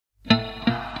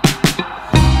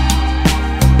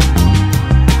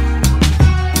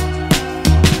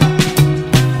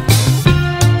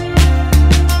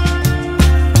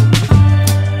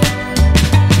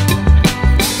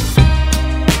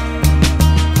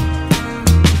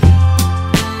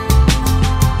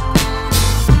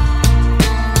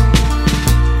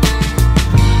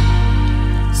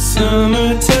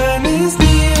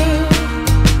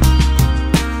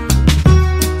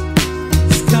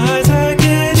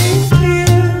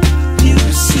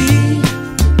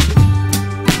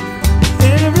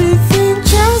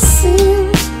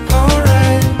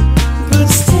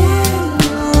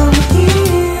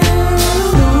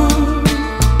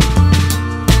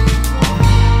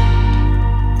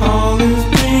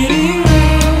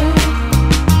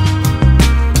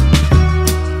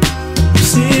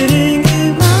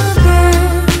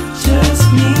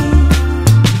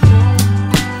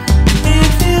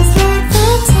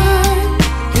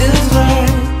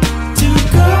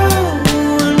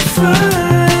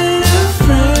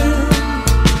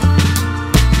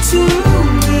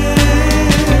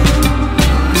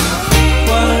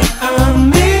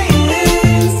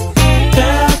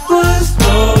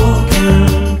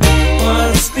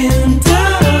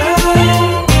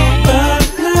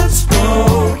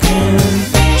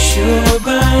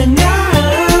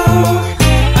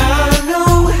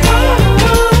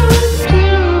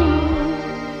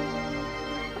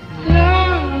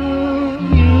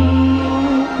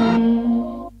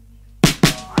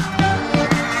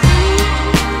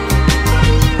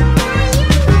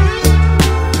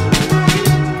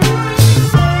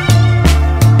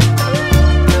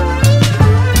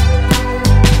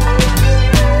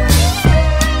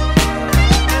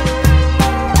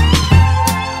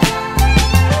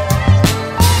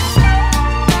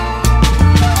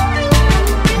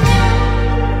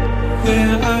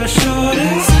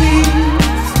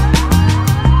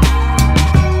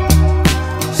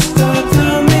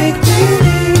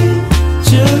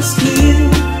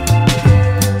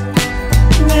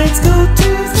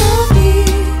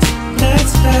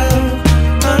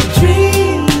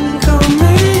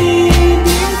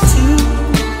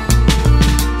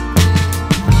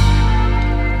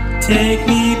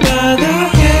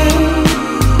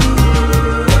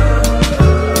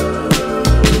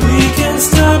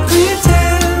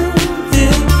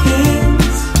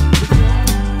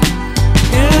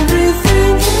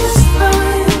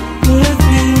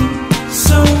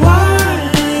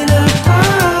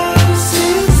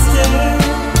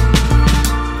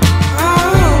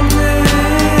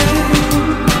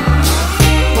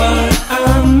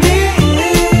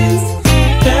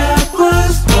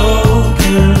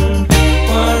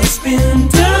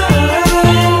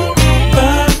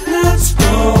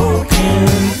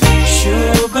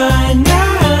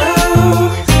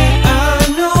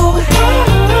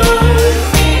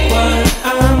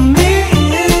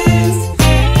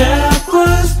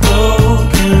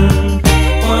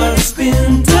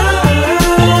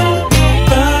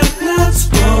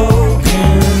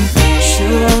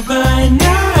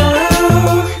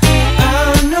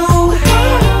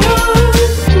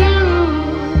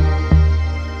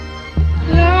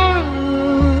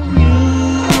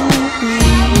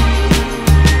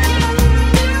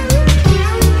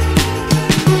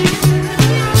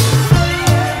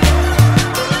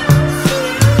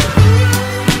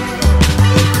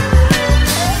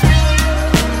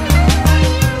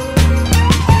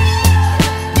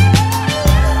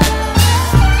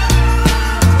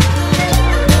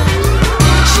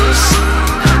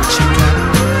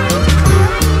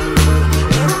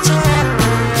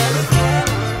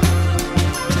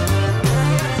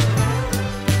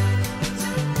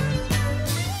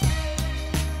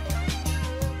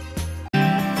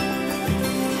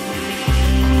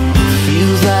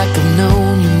like I've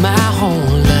known you my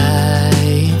whole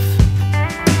life,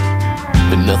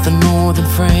 but nothing more than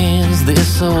friends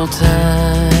this whole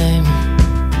time.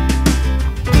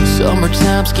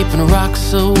 Summertime skipping rocks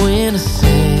so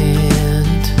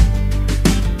innocent.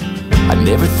 I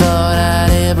never thought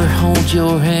I'd ever hold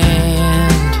your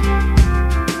hand,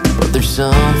 but there's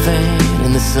something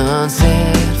in the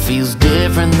sunset feels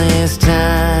different this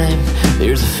time.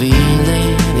 There's a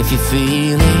feeling, if you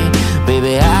feel it,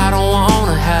 baby, I don't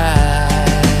wanna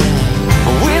hide.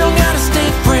 We don't gotta stay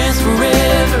friends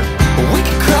forever, we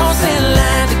can cross that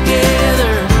line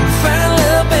together. Find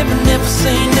love, baby, never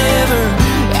say never.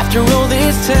 After all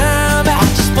this time, I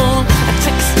just wanna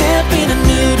take a step in a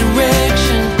new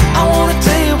direction. I wanna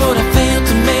tell you what I failed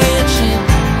to mention.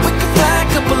 We can fly a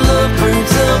couple of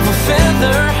birds of a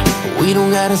feather. We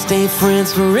don't gotta stay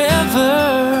friends forever.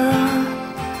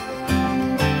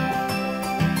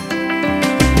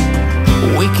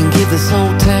 We can give this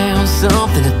whole town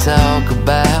something to talk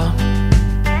about.